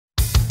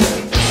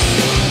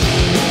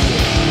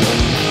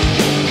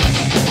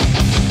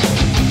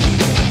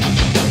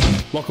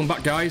Welcome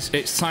back, guys.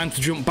 It's time to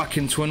jump back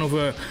into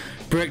another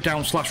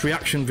breakdown /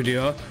 reaction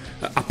video.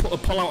 I put a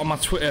poll out on my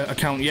Twitter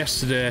account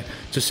yesterday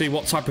to see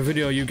what type of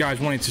video you guys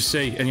wanted to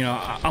see, and you know,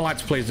 I like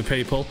to please the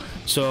people,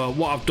 so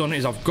what I've done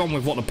is I've gone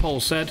with what the poll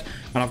said,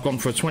 and I've gone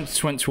for a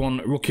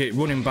 2021 rookie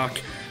running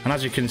back, and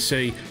as you can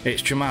see,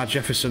 it's Jermar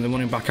Jefferson, the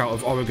running back out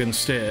of Oregon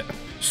State.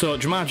 So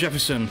Jermar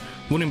Jefferson,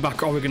 running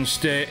back Oregon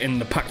State in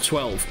the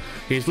Pac-12.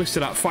 He's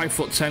listed at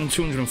 5'10",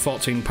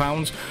 214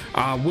 pounds.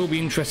 I will be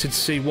interested to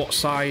see what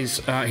size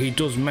he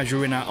does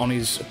measure in at on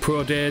his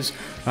pro days.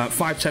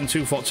 5'10",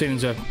 214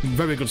 is a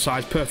very good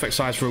size, perfect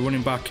size for a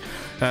running back.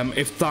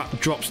 If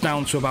that drops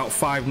down to about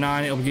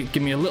 5'9", it'll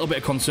give me a little bit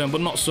of concern, but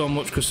not so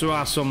much, because there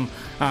are some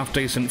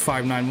half-decent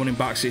 5'9" running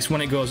backs. It's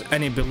when it goes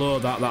any below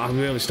that that I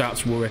really start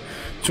to worry.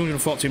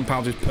 214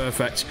 pounds is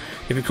perfect.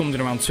 If he comes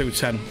in around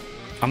 210,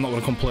 I'm not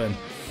going to complain.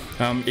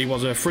 He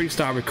was a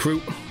 3-star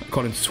recruit,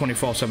 according to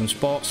 24/7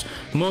 Sports.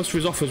 Most of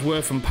his offers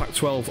were from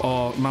Pac-12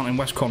 or Mountain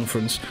West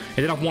Conference.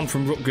 He did have one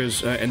from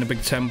Rutgers in the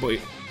Big Ten, but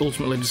he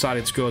ultimately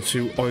decided to go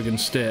to Oregon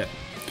State.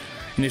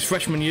 In his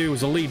freshman year, he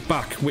was a lead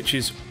back, which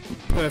is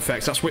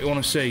perfect. That's what you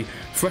want to see.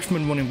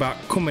 Freshman running back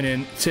coming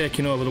in,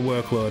 taking over the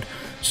workload.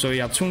 So he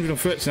had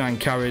 239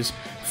 carries,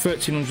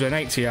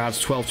 1,380 yards,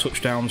 12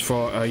 touchdowns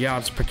for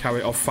yards per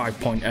carry of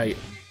 5.8.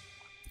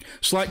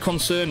 Slight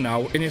concern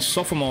now, in his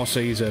sophomore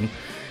season,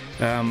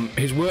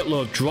 his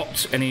workload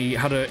dropped and he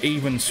had an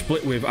even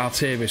split with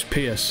Artavis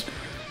Pierce.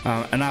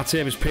 And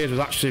Artavis Pierce was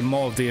actually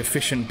more of the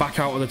efficient back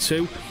out of the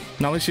two.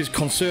 Now this is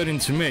concerning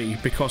to me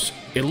because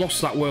he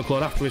lost that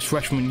workload after his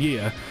freshman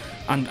year,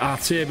 and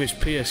Artavis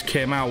Pierce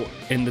came out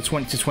in the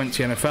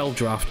 2020 NFL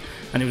draft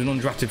and he was an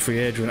undrafted free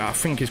agent. I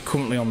think he's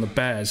currently on the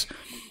Bears.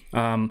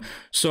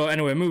 So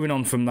anyway, moving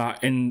on from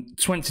that, in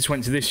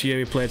 2020 this year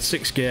he played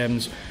 6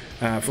 games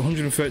for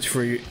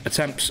 133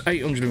 attempts,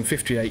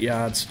 858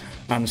 yards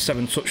and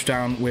 7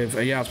 touchdowns with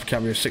a yards per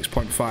carry of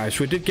 6.5.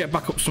 So he did get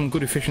back up some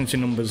good efficiency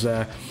numbers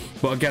there,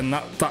 but again,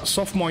 that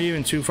sophomore year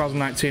in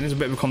 2019 is a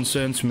bit of a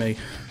concern to me.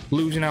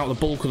 Losing out the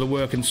bulk of the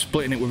work and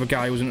splitting it with a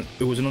guy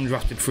who was an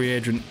undrafted free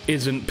agent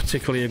isn't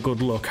particularly a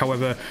good look.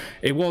 However,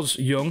 he was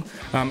young.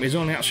 He's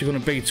only actually going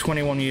to be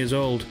 21 years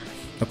old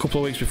a couple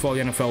of weeks before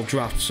the NFL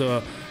draft,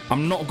 so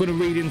I'm not going to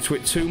read into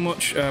it too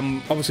much.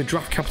 Obviously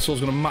draft capital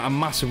is going to matter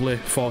massively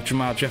for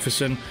Jermar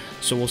Jefferson,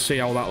 so we'll see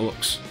how that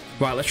looks.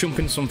 Right, let's jump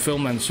into some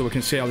film then so we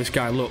can see how this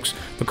guy looks.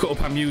 The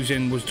cut-up I'm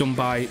using was done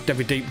by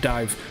Devy Deep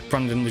Dive,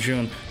 Brandon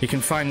Lejeune. You can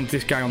find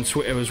this guy on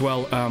Twitter as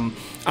well.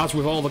 As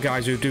with all the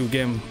guys who do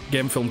game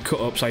film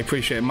cut-ups, I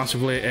appreciate it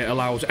massively. It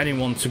allows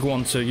anyone to go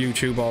onto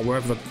YouTube or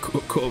wherever the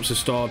cut-ups are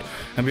stored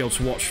and be able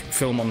to watch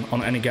film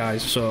on any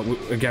guys, so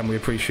again, we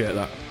appreciate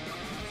that.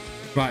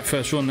 Right,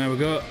 first run, there we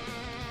go.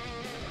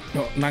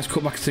 Oh, nice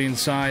cut back to the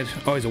inside.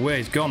 Oh, he's away,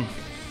 he's gone.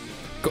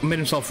 Made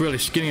himself really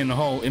skinny in the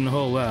hole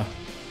there.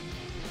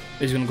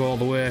 He's going to go all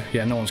the way.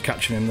 Yeah, no one's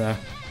catching him there.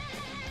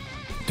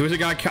 There is a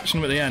guy catching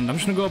him at the end. I'm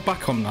just going to go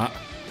back on that.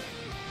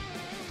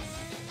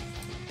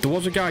 There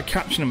was a guy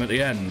catching him at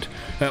the end.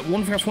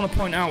 One thing I just want to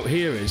point out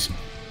here is,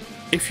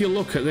 if you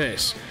look at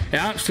this, it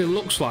actually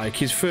looks like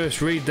his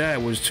first read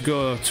there was to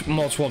go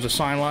more towards the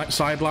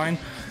sideline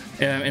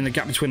in the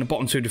gap between the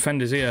bottom 2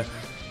 defenders here.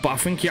 But I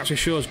think he actually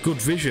shows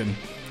good vision.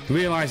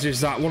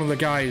 Realises that one of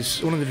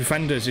the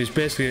defenders is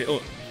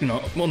basically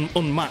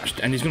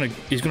unmatched, and he's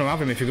gonna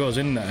have him if he goes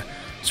in there.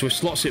 So he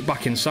slots it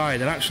back inside,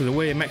 and actually the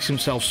way he makes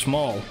himself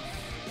small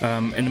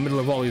in the middle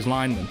of all his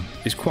linemen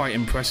is quite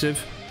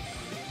impressive.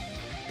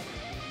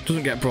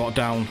 Doesn't get brought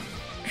down,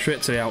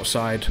 straight to the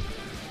outside,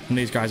 and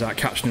these guys aren't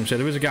catching him. So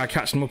there is a guy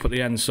catching him up at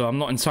the end, so I'm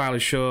not entirely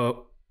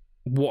sure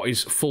what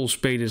his full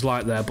speed is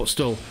like there, but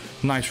still,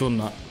 nice run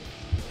that.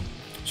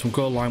 Some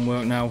goal line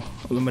work now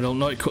up the middle.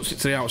 No, he cuts it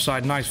to the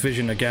outside. Nice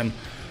vision again.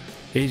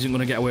 He isn't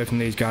going to get away from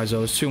these guys though.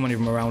 There's too many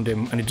of them around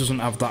him, and he doesn't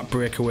have that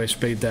breakaway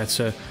speed there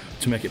to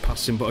make it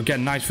past him. But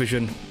again, nice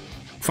vision.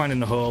 Finding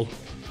the hole,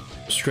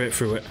 straight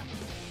through it.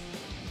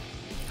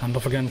 Hand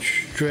off again,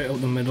 straight up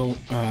the middle,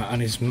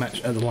 and he's met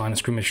at the line of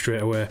scrimmage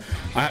straight away.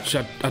 I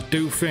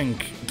do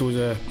think there was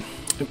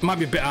it might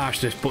be a bit harsh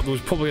this, but there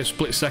was probably a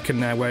split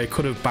second there where he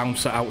could have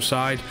bounced it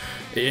outside.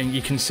 And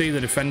you can see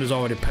the defender's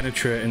already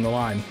penetrating the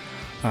line.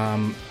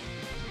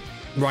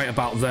 Right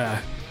about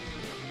there.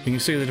 You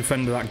can see the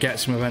defender that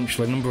gets him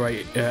eventually. Number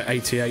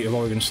 88 of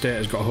Oregon State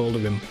has got a hold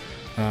of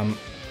him.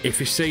 If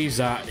he sees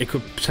that, he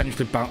could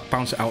potentially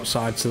bounce it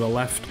outside to the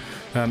left.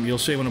 You'll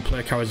see when the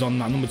play carries on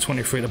that number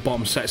 23 at the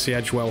bottom sets the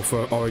edge well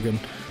for Oregon,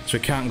 so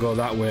he can't go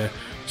that way.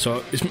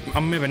 So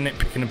I'm maybe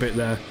nitpicking a bit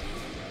there.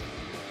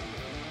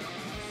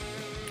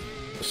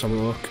 Let's have a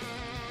look.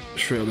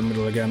 Straight up the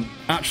middle again.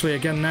 Actually,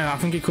 again there, I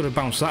think he could have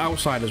bounced that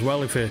outside as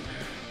well if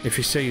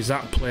he sees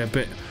that play a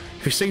bit.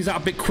 If he sees that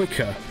a bit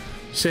quicker,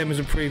 same as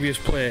the previous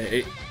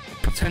play, it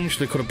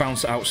potentially could have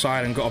bounced it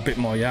outside and got a bit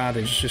more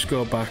yardage. Just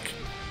go back.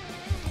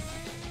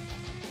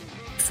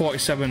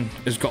 47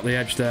 has got the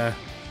edge there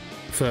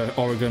for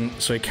Oregon,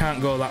 so he can't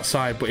go that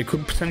side, but he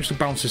could potentially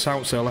bounce this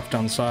out to the left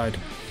hand side.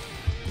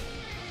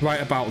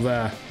 Right about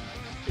there.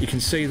 You can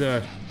see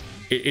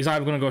he's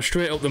either going to go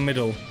straight up the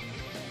middle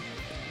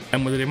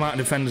and with the amount of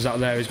defenders out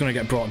there, he's going to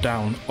get brought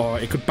down, or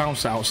he could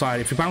bounce it outside.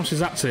 If he bounces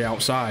that to the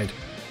outside,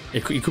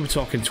 you could be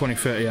talking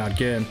 20-30 yard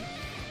gain.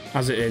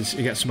 As it is,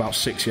 he gets about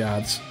 6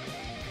 yards.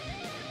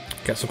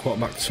 Gets the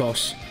quarterback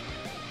toss.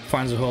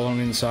 Finds a hole on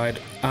the inside.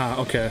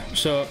 Okay,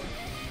 so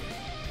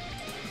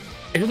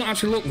it doesn't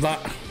actually look that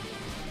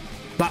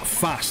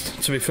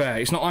fast, to be fair.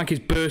 It's not like he's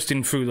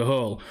bursting through the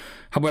hole.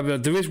 However,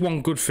 there is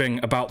one good thing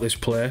about this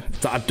play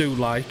that I do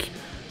like,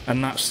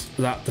 and that's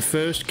that the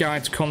first guy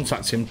to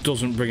contact him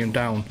doesn't bring him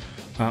down.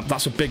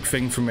 That's a big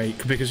thing for me,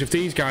 because if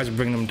these guys are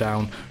bringing them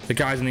down, the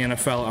guys in the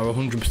NFL are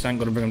 100% going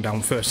to bring them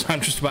down first time,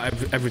 just about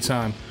every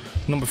time.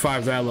 Number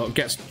 5 there, look,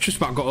 gets just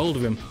about got hold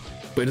of him,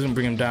 but it doesn't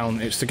bring him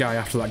down. It's the guy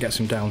after that gets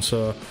him down.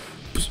 So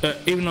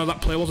even though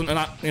that play wasn't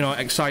that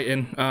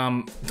exciting,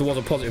 there was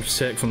a positive to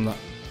take from that.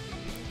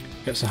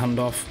 Gets the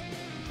handoff,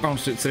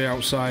 bounces it to the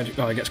outside.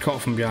 Oh, he gets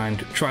caught from behind.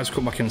 Tries to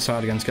cut back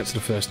inside again to get to the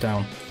first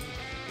down.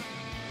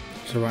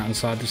 To the right hand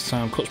side this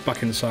time, cuts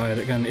back inside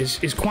again.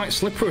 He's quite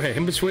slippery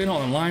in between all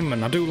the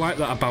linemen. I do like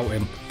that about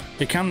him.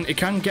 He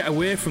can get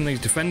away from these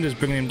defenders,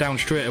 bringing him down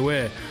straight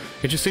away.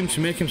 He just seems to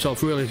make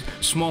himself really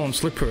small and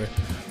slippery.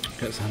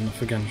 Gets the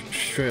handoff again,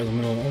 straight in the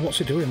middle. Oh, what's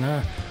he doing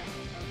there?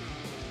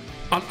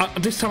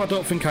 This time I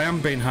don't think I am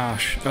being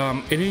harsh.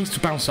 He needs to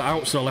bounce that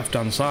out to the left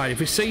hand side. If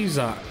he sees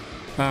that,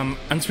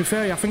 and to be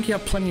fair, I think he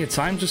had plenty of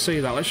time to see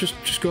that. Let's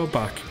just go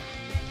back.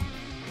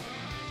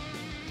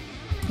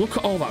 Look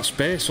at all that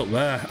space up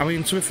there. I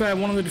mean, to be fair,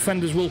 one of the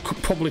defenders will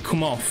probably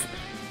come off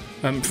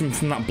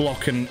from that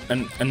block and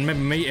maybe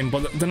meet him,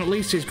 but then at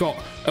least he's got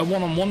a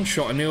one-on-one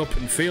shot in the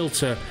open field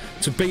to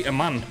beat a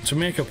man, to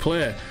make a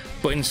play.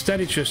 But instead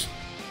he just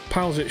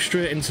piles it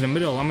straight into the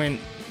middle. I mean,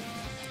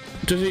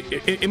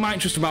 it might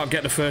just about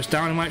get the first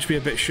down. It might just be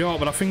a bit short,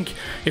 but I think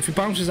if he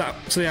bounces that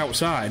to the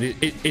outside,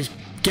 it's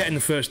getting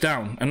the first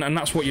down, and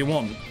that's what you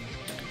want.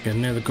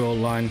 Getting near the goal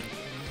line.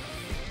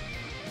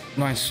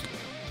 Nice.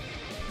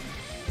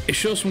 It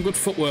shows some good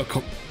footwork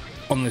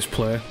on this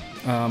play.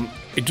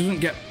 It doesn't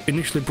get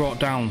initially brought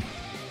down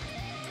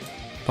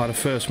by the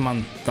first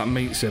man that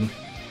meets him.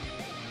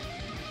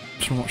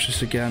 Just watch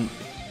this again.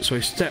 So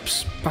he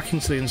steps back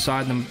into the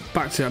inside, then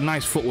back to that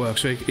nice footwork.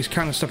 So he's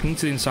kind of stepping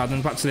into the inside,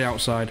 then back to the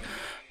outside.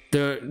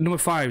 The number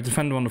 5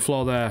 defender on the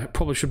floor there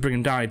probably should bring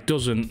him down. It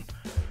doesn't.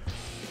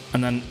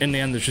 And then in the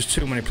end, there's just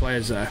too many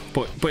players there.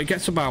 But it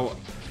gets about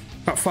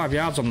 5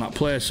 yards on that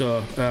play.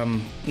 So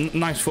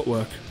nice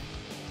footwork.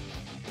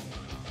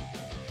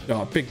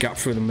 Oh, big gap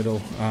through the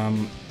middle.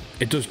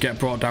 It does get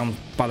brought down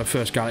by the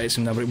first guy that hits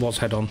him there, but it was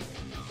head on.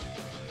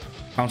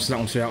 Bounces that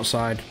one to the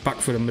outside, back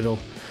through the middle.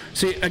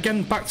 See,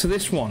 again, back to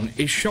this one,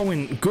 he's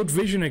showing good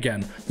vision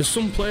again. There's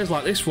some players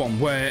like this one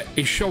where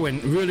he's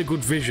showing really good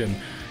vision.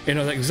 He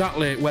knows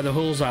exactly where the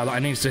holes are that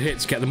he needs to hit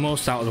to get the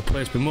most out of the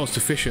place, be most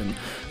efficient.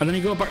 And then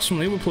you go back to some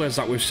of the other players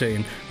that we've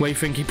seen, where you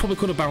think he probably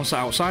could have bounced it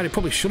outside, he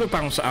probably should have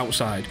bounced it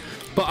outside.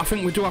 But I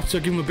think we do have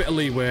to give him a bit of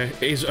leeway.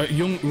 He's a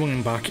young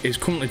running back, he's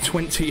currently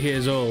 20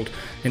 years old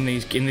in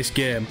this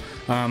game.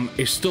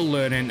 He's still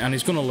learning, and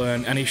he's going to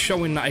learn, and he's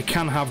showing that he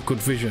can have good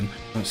vision.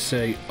 Let's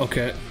see,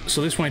 okay,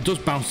 so this one he does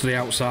bounce to the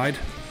outside,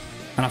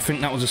 and I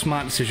think that was a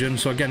smart decision,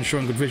 so again,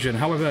 showing good vision.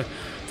 However,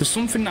 there's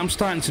something that I'm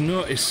starting to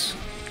notice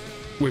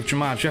with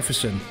Jermar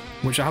Jefferson,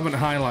 which I haven't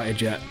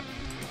highlighted yet.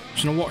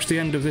 So I'm going to watch the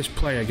end of this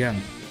play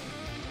again.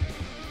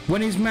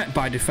 When he's met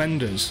by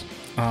defenders,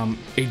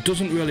 he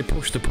doesn't really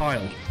push the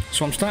pile.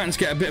 So I'm starting to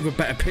get a bit of a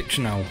better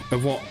picture now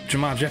of what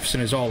Jermar Jefferson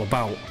is all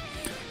about.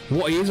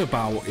 What he is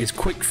about is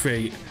quick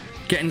feet,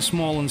 getting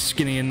small and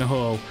skinny in the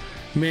hole,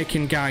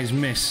 making guys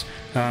miss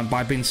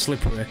by being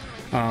slippery.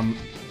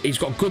 He's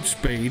got good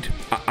speed.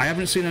 I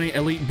haven't seen any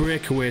elite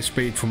breakaway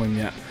speed from him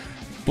yet,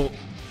 but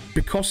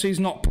because he's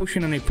not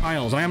pushing any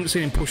piles, I haven't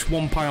seen him push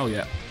one pile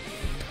yet,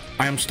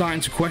 I am starting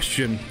to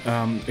question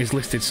his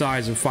listed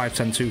size of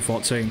 5'10",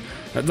 214.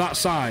 At that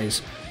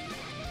size,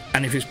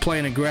 and if he's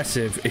playing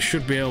aggressive, he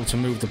should be able to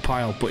move the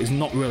pile, but he's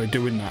not really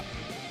doing that.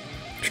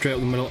 Straight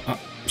up the middle.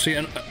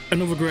 See,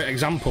 another great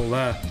example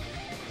there.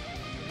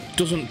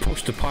 Doesn't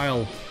push the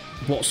pile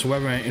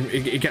whatsoever.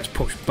 He gets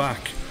pushed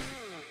back.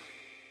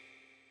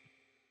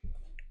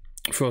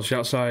 Throws the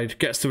outside,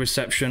 gets the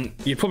reception.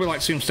 You'd probably like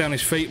to see him stay on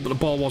his feet, but the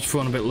ball was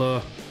thrown a bit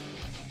low.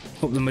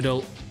 Up the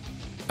middle.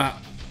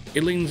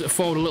 He leans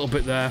forward a little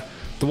bit there.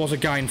 There was a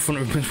guy in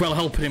front of him as well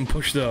helping him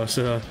push though,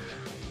 so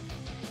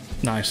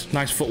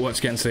nice footwork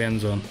to get into the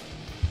end zone.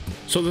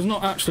 So there's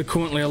not actually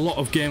currently a lot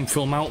of game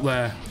film out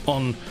there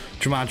on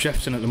Jermar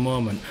Jefferson at the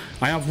moment.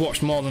 I have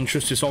watched more than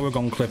just this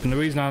Oregon clip, and the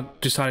reason I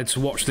decided to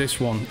watch this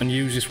one and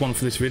use this one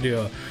for this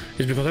video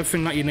is because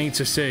everything that you need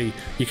to see,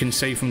 you can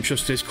see from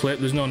just this clip.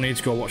 There's no need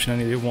to go watching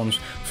any of the other ones,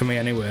 for me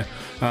anyway.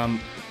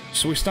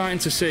 So we're starting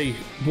to see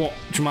what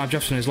Jermar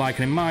Jefferson is like,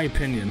 and in my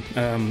opinion,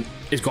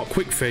 he's got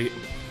quick feet.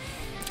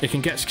 He can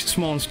get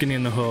small and skinny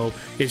in the hole.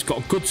 He's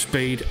got good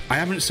speed. I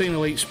haven't seen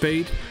elite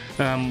speed.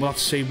 We'll have to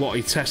see what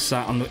he tests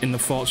at in the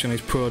 40 on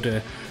his pro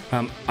day.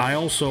 I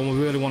also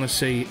really want to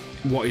see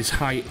what his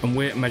height and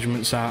weight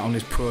measurements are on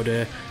his pro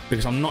day,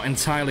 because I'm not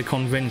entirely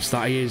convinced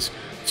that he is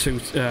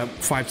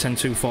 5'10",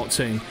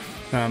 214.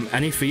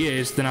 And if he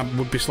is, then I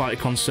would be slightly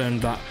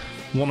concerned that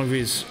one of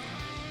his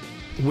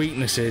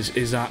weaknesses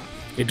is that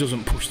he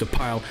doesn't push the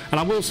pile. And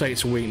I will say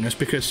it's a weakness,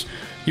 because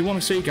you want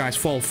to see guys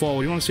fall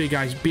forward, you want to see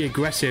guys be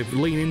aggressive,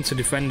 lean into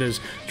defenders,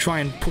 try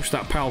and push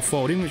that pile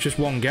forward, even if it's just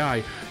one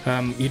guy.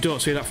 You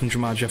don't see that from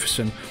Jermar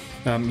Jefferson.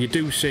 You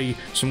do see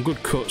some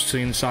good cuts to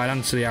the inside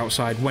and to the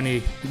outside when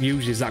he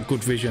uses that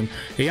good vision.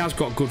 He has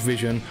got good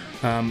vision.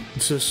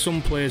 There's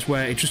some players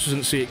where he just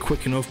doesn't see it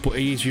quick enough, but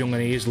he is young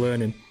and he is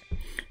learning.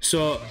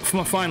 So, for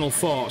my final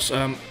thoughts,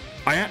 I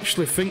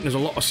actually think there's a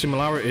lot of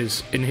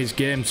similarities in his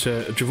game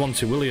to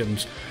Javonte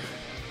Williams.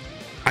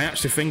 I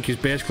actually think he's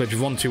basically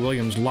Javonte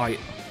Williams light,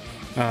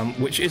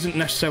 which isn't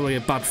necessarily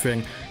a bad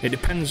thing. It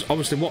depends,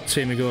 obviously, what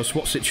team he goes to,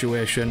 what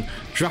situation.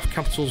 Draft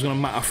capital is going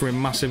to matter for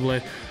him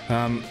massively,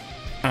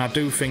 and I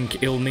do think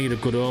he'll need a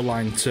good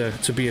O-line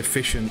to be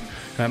efficient,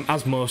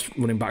 as most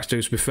running backs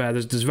do, to be fair.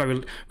 There's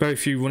very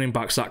few running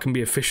backs that can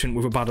be efficient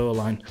with a bad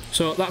O-line.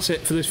 So that's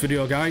it for this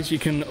video, guys. You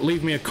can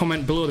leave me a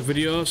comment below the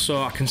video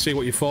so I can see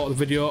what you thought of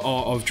the video,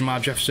 or of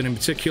Jermar Jefferson in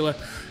particular.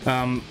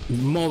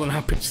 More than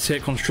happy to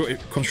take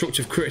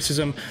constructive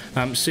criticism,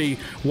 see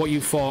what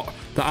you thought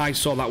that I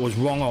saw that was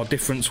wrong or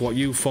different to what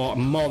you thought.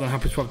 I'm more than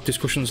happy to have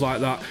discussions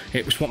like that.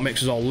 It's what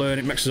makes us all learn,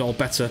 it makes us all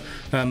better.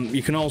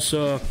 You can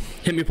also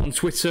hit me up on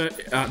Twitter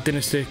at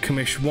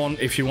DynastyCommish1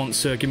 if you want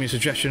to give me a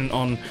suggestion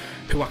on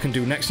who I can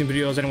do next in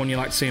videos, anyone you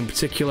like to see in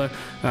particular.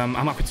 I'm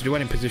happy to do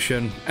any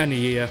position, any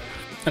year.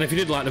 And if you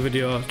did like the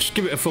video, just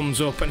give it a thumbs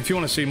up, and if you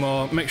want to see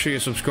more, make sure you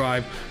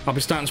subscribe. I'll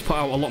be starting to put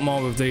out a lot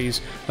more of these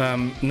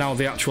now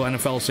the actual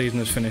NFL season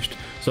is finished.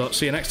 So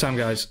see you next time,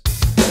 guys.